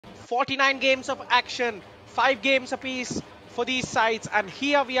49 games of action, 5 games apiece for these sides, and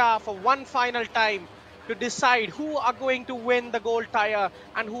here we are for one final time to decide who are going to win the gold tire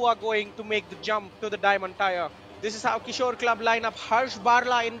and who are going to make the jump to the diamond tire. This is how Kishore Club lineup. Harsh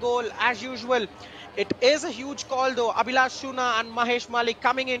Barla in goal as usual. It is a huge call though. Abhilash Shuna and Mahesh Malik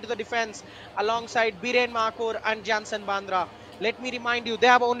coming into the defense alongside Biren Makur and Jansen Bandra. Let me remind you, they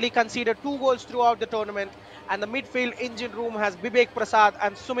have only conceded 2 goals throughout the tournament, and the midfield engine room has Bibek Prasad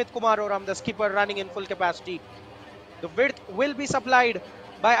and Sumit Kumar Oram, the skipper, running in full capacity. The width will be supplied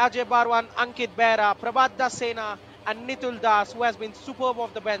by Ajay Barwan, Ankit Behra, Prabhat Das Sena and Nitul Das, who has been superb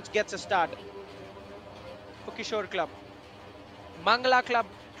off the bench, gets a start for Kishore Club. Mangala Club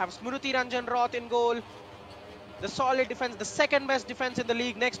have Smruti Ranjan Roth in goal. The solid defense, the second best defense in the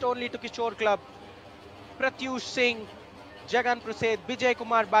league, next only to Kishore Club. Pratyush Singh, Jagan Prasad, Vijay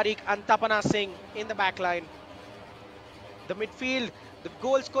Kumar Barik and Tapana Singh in the back line. The midfield, the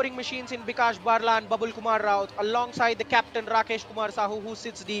goal-scoring machines in Bikash Barla and Babul Kumar Raut, alongside the captain Rakesh Kumar Sahu, who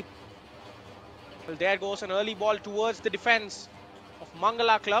sits deep. Well, there goes an early ball towards the defense of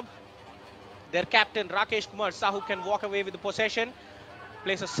Mangala Club. Their captain Rakesh Kumar Sahu can walk away with the possession.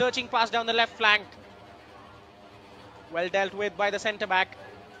 Plays a searching pass down the left flank. Well dealt with by the centre-back.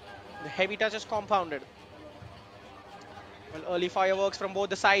 The heavy touch is compounded. Well, early fireworks from both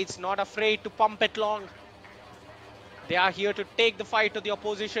the sides, not afraid to pump it long. They are here to take the fight to the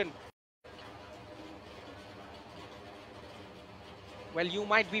opposition. Well, you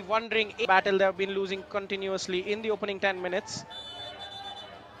might be wondering, a battle they have been losing continuously in the opening 10 minutes.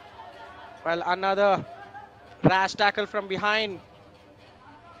 Well, another rash tackle from behind.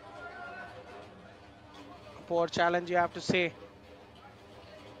 A poor challenge, you have to say.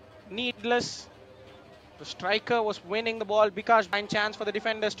 Needless. The striker was winning the ball. Bikash finds chance for the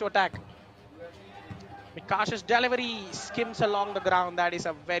defenders to attack. Mikash's delivery skims along the ground. That is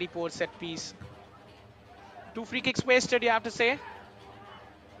a very poor set piece. 2 free kicks wasted, you have to say.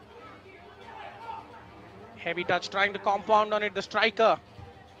 Heavy touch trying to compound on it. The striker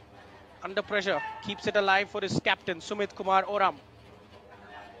under pressure keeps it alive for his captain Sumit Kumar Oram.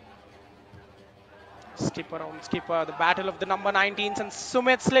 Skipper on skipper. The battle of the number 19s, and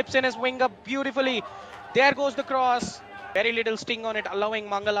Sumit slips in his winger beautifully. There goes the cross. Very little sting on it, allowing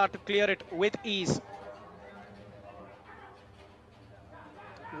Mangala to clear it with ease.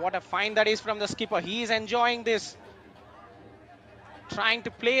 What a find that is from the skipper. He is enjoying this. Trying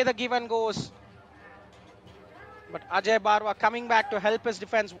to play the give and goes. But Ajay Barwa coming back to help his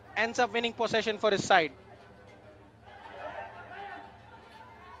defense ends up winning possession for his side.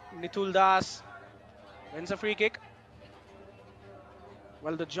 Nitul Das wins a free kick.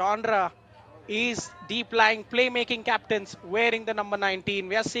 Well, the genre is deep-lying playmaking captains wearing the number 19.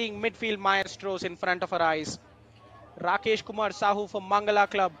 We are seeing midfield maestros in front of our eyes. Rakesh Kumar Sahu for Mangala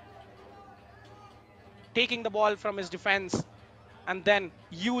Club, taking the ball from his defense and then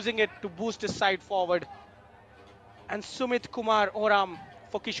using it to boost his side forward. And Sumit Kumar Oram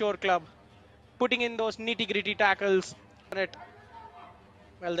for Kishore Club, putting in those nitty-gritty tackles on it.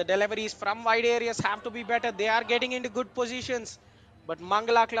 Well, the deliveries from wide areas have to be better. They are getting into good positions, but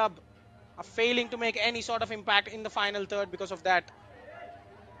Mangala Club are failing to make any sort of impact in the final third because of that.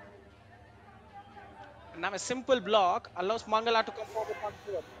 Now a simple block allows Mangala to come forward once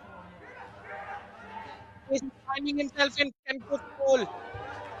more. He's finding himself in good goal.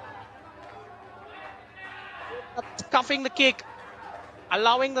 Cuffing the kick,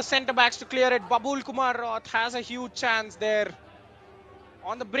 allowing the centre-backs to clear it. Babul Kumar Roth has a huge chance there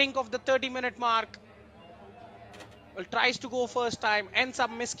on the brink of the 30-minute mark. Well, tries to go first time, ends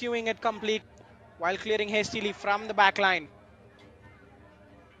up miscuing it complete while clearing hastily from the back line.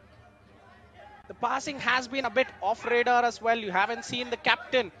 The passing has been a bit off radar as well. You haven't seen the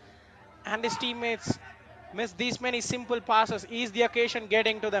captain and his teammates miss these many simple passes. Is the occasion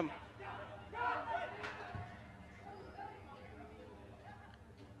getting to them?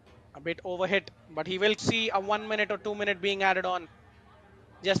 A bit overhit, but he will see a 1 minute or 2 minute being added on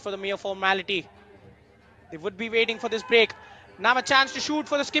just for the mere formality. They would be waiting for this break. Now a chance to shoot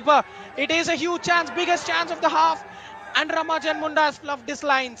for the skipper. It is a huge chance, biggest chance of the half. And Ramajan Munda has fluffed his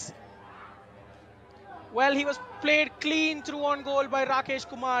lines. Well, he was played clean through on goal by Rakesh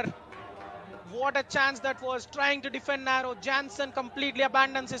Kumar. What a chance that was, trying to defend narrow. Jansen completely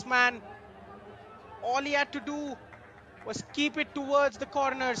abandons his man. All he had to do was keep it towards the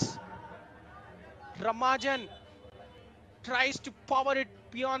corners. Ramajan tries to power it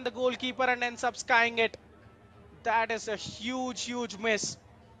beyond the goalkeeper and ends up skying it. That is a huge, huge miss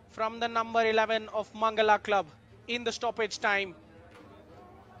from the number 11 of Mangala Club in the stoppage time.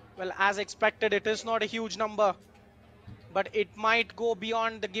 Well, as expected, it is not a huge number. but it might go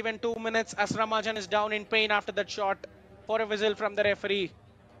beyond the given 2 minutes as Ramajan is down in pain after that shot for a whistle from the referee.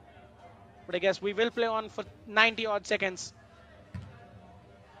 But I guess we will play on for 90 odd seconds.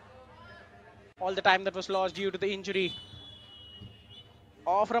 All the time that was lost due to the injury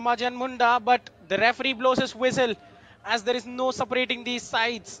of Ramajan Munda, but the referee blows his whistle as there is no separating these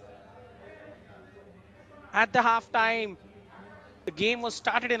sides. At the half time, the game was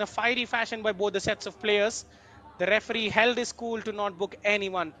started in a fiery fashion by both the sets of players. The referee held his cool to not book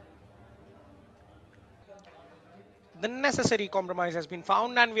anyone. The necessary compromise has been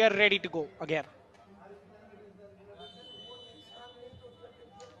found and we are ready to go again.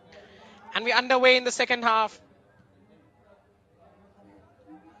 And we're underway in the second half.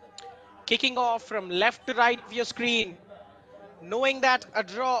 Kicking off from left to right of your screen. Knowing that a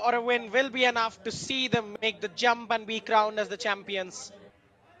draw or a win will be enough to see them make the jump and be crowned as the champions.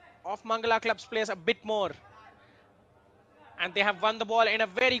 Of Mangala Club's players a bit more. And they have won the ball in a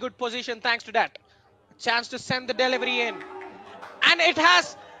very good position thanks to that. A chance to send the delivery in. And it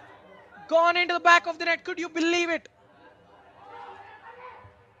has gone into the back of the net. Could you believe it?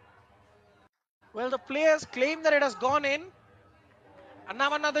 Well, the players claim that it has gone in. And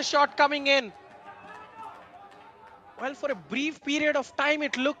now another shot coming in. Well, for a brief period of time,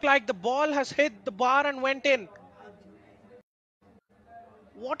 it looked like the ball has hit the bar and went in.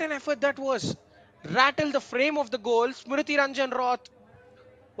 What an effort that was. Rattled the frame of the goal. Smriti Ranjan Roth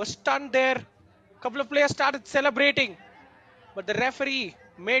was stunned there. A couple of players started celebrating. But the referee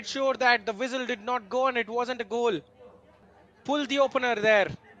made sure that the whistle did not go and it wasn't a goal. Pulled the opener there.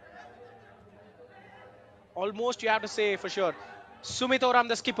 Almost, you have to say for sure. Sumit Oram,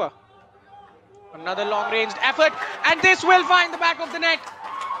 the skipper. Another long-ranged effort. And this will find the back of the net.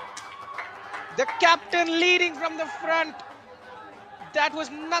 The captain leading from the front. That was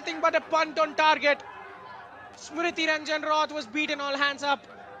nothing but a punt on target. Smriti Ranjan Roth was beaten all hands up.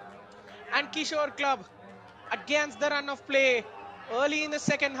 And Kishore Club, against the run of play early in the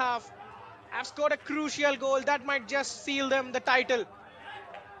second half, have scored a crucial goal that might just seal them the title.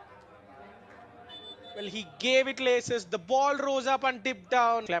 Well, he gave it laces. The ball rose up and dipped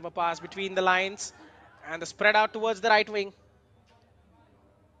down. Clever pass between the lines and the spread out towards the right wing.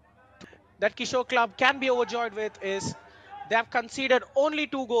 That Kishore Club can be overjoyed with is they have conceded only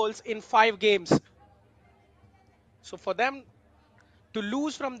 2 goals in 5 games. So for them to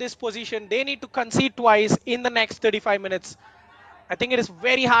lose from this position, they need to concede twice in the next 35 minutes. I think it is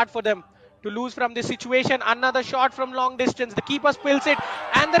very hard for them to lose from this situation. Another shot from long distance. The keeper spills it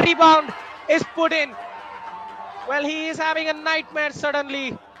and the rebound is put in. Well, he is having a nightmare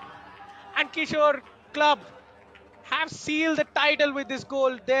suddenly. And Kishore Club have sealed the title with this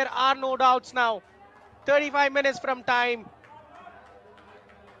goal. There are no doubts now. 35 minutes from time.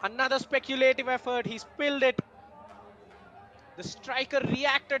 Another speculative effort. He spilled it. The striker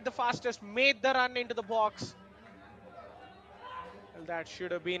reacted the fastest, made the run into the box. Well, that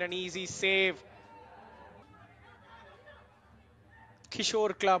should have been an easy save.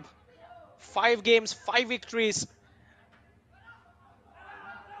 Kishore Club, 5 games, 5 victories.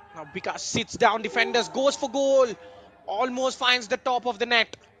 Now Vikas sits down, defenders, goes for goal. Almost finds the top of the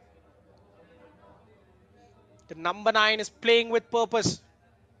net. The number 9 is playing with purpose.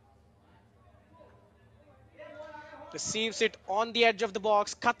 Receives it on the edge of the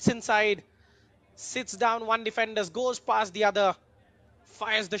box, cuts inside. Sits down, one defender, goes past the other.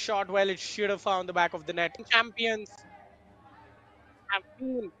 Fires the shot. Well, it should have found the back of the net. Champions have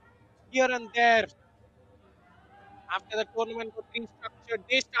been here and there. After the tournament got restructured,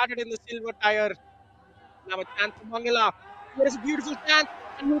 they started in the silver tire. Now a chance for Mangala. Here is a beautiful chance,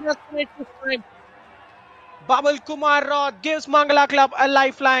 and he does it this time. Babal Kumar Roth gives Mangala Club a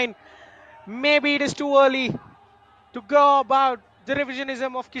lifeline. Maybe it is too early to go about the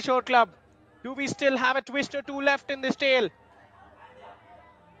revisionism of Kishore Club. Do we still have a twist or two left in this tale?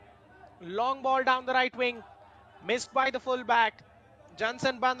 Long ball down the right wing. Missed by the fullback.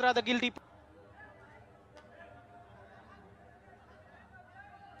 Johnson Bandra, the guilty.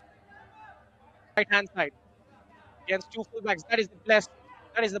 Right hand side. Against 2 fullbacks. That is the best.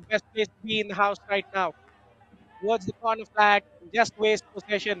 That is the best place to be in the house right now. Towards the corner flag. Just waste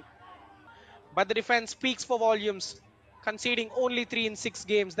possession. But the defense speaks for volumes. Conceding only 3 in 6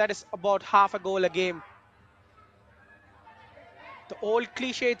 games. That is about half a goal a game. The old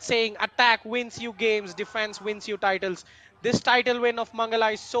cliched saying, attack wins you games, defense wins you titles. This title win of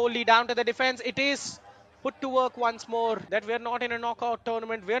Mangala is solely down to the defense. It is put to work once more. That we're not in a knockout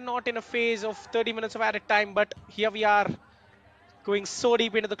tournament. We're not in a phase of 30 minutes of added time. But here we are going so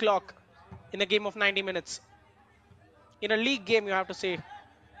deep into the clock in a game of 90 minutes. In a league game, you have to say.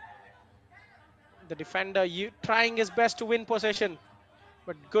 The defender trying his best to win possession,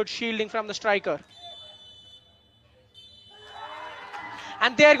 but good shielding from the striker.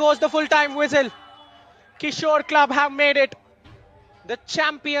 And there goes the full-time whistle. Kishore Club have made it the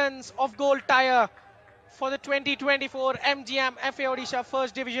champions of Gold Tire for the 2024 MGM FA Odisha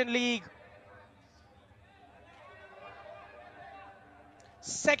First Division League.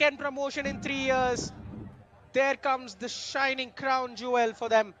 Second promotion in 3 years. There comes the shining crown jewel for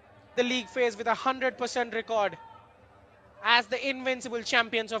them. The league phase with a 100% record as the invincible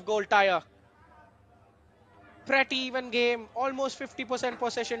champions of Gold Tire. Pretty even game, almost 50%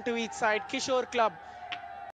 possession to each side. Kishore Club